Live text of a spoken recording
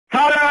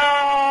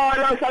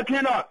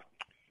Sakina.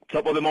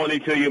 Top of the morning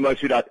to you,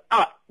 Masudat.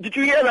 Did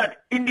you hear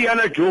that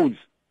Indiana Jones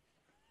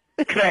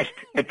crashed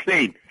a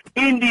plane?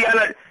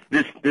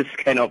 This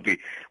cannot be.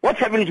 What's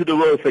happening to the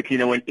world,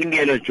 Sakina, when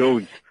Indiana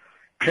Jones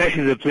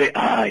crashes a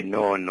plane?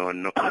 No.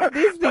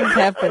 These things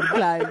happen,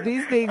 Clive.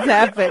 These things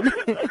happen.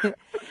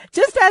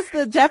 Just as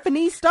the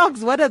Japanese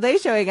stocks, what are they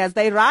showing us?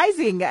 They're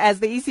rising as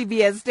the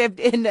ECB has stepped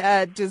in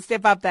to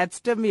step up that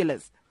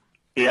stimulus.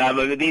 Yeah,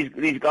 but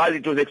these guys,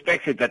 it was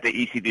expected that the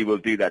ECB will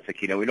do that,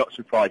 Sakina. We're not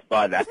surprised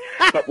by that.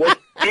 But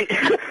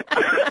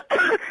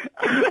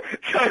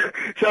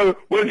so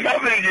what's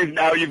happening is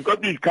now you've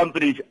got these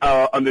companies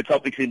on the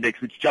Topics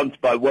Index, which jumped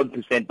by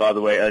 1%, by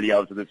the way, early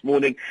hours of this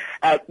morning.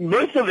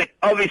 Most of it,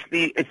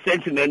 obviously, is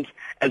sentiment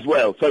as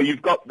well. So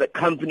you've got the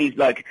companies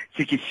like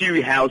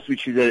Sekisui House,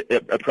 which is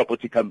a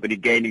property company,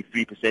 gaining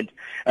 3%.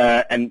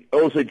 And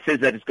also it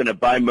says that it's going to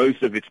buy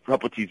most of its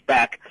properties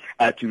back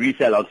to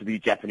resell onto the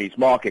Japanese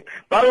market.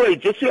 By the way,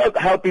 just to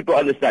help people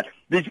understand,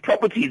 these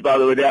properties, by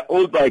the way, they're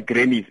owned by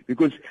Grammys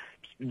because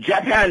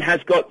Japan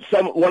has got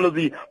one of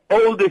the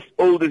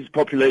oldest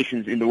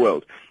populations in the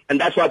world. And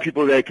that's why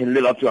people there can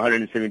live up to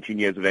 117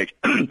 years of age.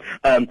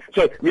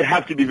 So we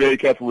have to be very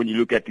careful when you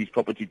look at these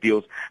property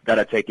deals that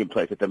are taking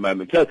place at the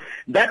moment. So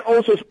that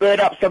also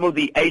spurred up some of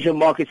the Asian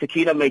markets,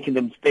 Akina, making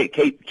them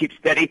keep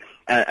steady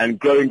and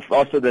growing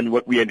faster than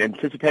what we had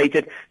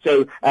anticipated.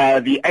 So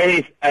the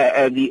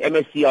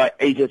MSCI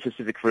Asia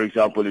Pacific, for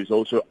example, is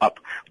also up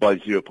by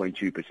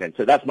 0.2%.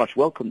 So that's much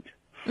welcomed.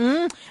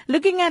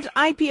 Looking at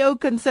IPO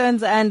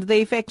concerns and the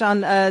effect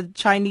on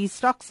Chinese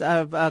stocks,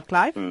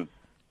 Clive?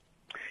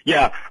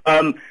 Yeah,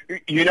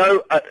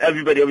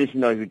 everybody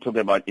obviously knows we're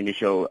talking about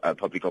initial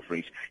public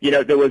offerings.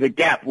 There was a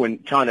gap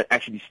when China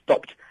actually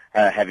stopped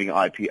having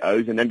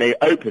IPOs, and then they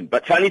opened.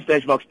 But Chinese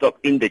benchmark stock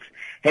index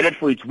headed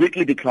for its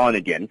weekly decline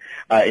again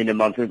in a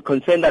month, and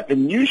concerned that the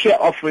new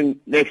share offering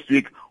next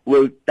week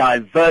will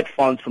divert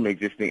funds from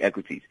existing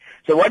equities.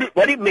 So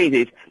what it means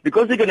is,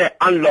 because they're going to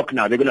unlock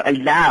now, they're going to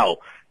allow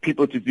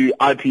people to do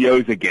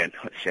IPOs again.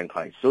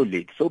 Shanghai is so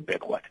late, so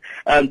backward.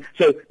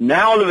 So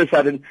now all of a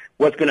sudden,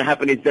 what's going to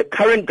happen is the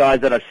current guys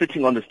that are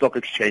sitting on the stock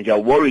exchange are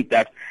worried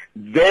that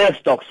their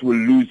stocks will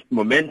lose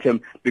momentum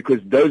because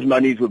those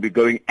monies will be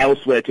going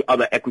elsewhere to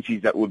other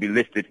equities that will be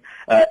listed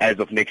as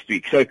of next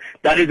week. So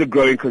that is a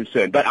growing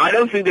concern. But I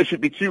don't think they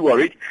should be too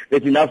worried.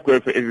 There's enough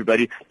growth for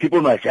everybody. People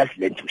must just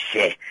learn to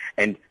share.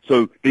 And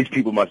so these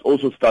people must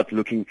also start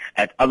looking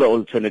at other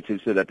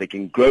alternatives so that they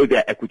can grow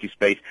their equity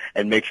space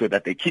and make sure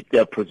that they keep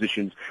their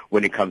positions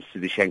when it comes to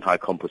the Shanghai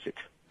Composite.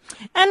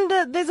 And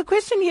there's a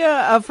question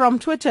here from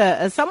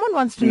Twitter. Someone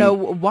wants to know,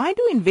 why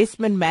do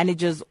investment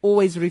managers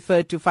always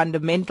refer to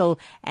fundamental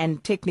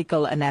and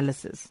technical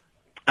analysis?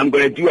 I'm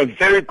going to do a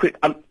very quick,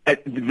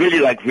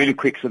 really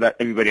quick so that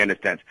everybody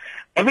understands.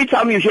 Every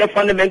time you hear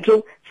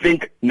fundamental,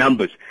 think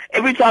numbers.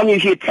 Every time you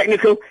hear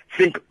technical,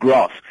 think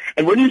graphs.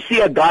 And when you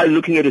see a guy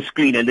looking at a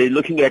screen and they're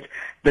looking at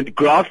the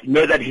graph,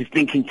 know that he's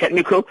thinking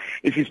technical.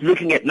 If he's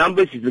looking at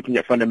numbers, he's looking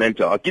at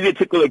fundamental. I'll give you a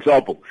typical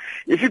example.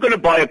 If you're going to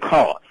buy a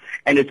car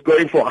and it's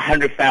going for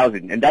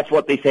 100,000, and that's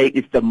what they say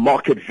is the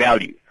market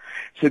value.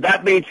 So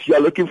that means you're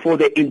looking for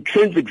the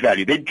intrinsic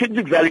value. The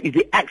intrinsic value is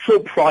the actual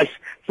price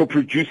for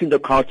producing the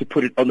car to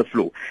put it on the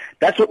floor.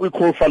 That's what we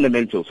call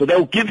fundamental. So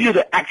they'll give you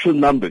the actual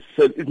numbers.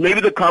 So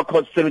maybe the car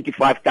costs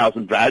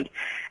 75,000 rand,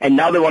 and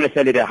now they want to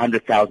sell it at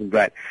 100,000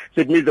 rand.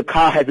 So it means the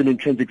car has an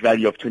intrinsic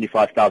value of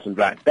 25,000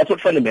 rand. That's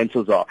what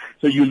fundamentals are.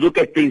 So you look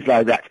at things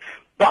like that.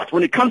 But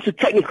when it comes to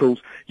technicals,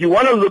 you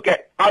want to look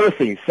at other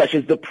things such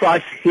as the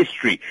price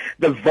history,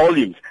 the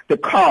volumes, the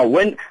car,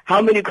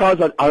 how many cars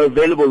are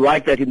available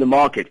right there in the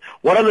market,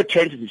 what are the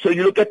chances. So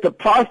you look at the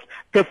past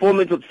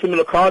performance of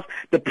similar cars,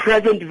 the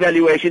present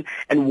valuation,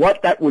 and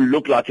what that will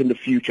look like in the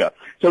future.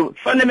 So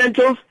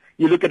fundamentals,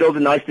 you look at all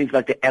the nice things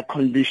like the air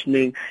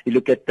conditioning, you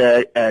look at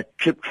the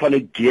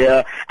Triptronic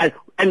gear,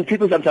 and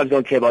people sometimes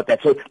don't care about that.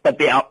 But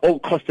they are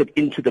all costed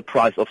into the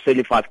price of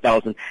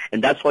 75,000,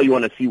 and that's why you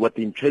want to see what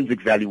the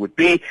intrinsic value would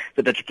be,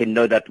 so that you can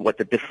know that what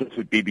the difference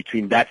would be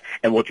between that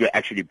and what you're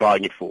actually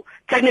buying it for.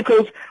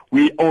 Technicals,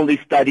 we only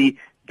study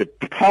the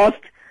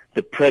past,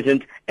 the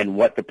present, and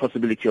what the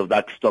possibility of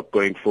that stock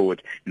going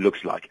forward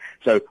looks like.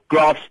 So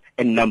graphs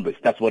and numbers,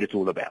 that's what it's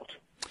all about.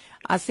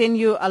 I'll send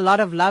you a lot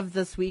of love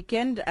this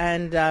weekend,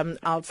 and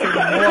I'll send you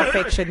more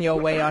affection your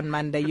way on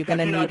Monday. You're going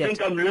to need it.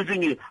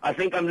 I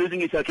think I'm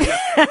losing you, Sakina.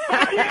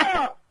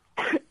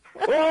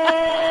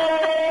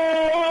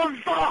 Oh,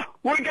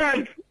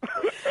 weekend.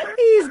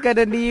 He's going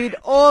to need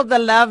all the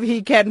love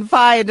he can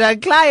find.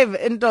 Clive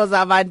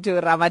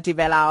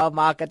Ramathibela, our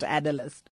market analyst.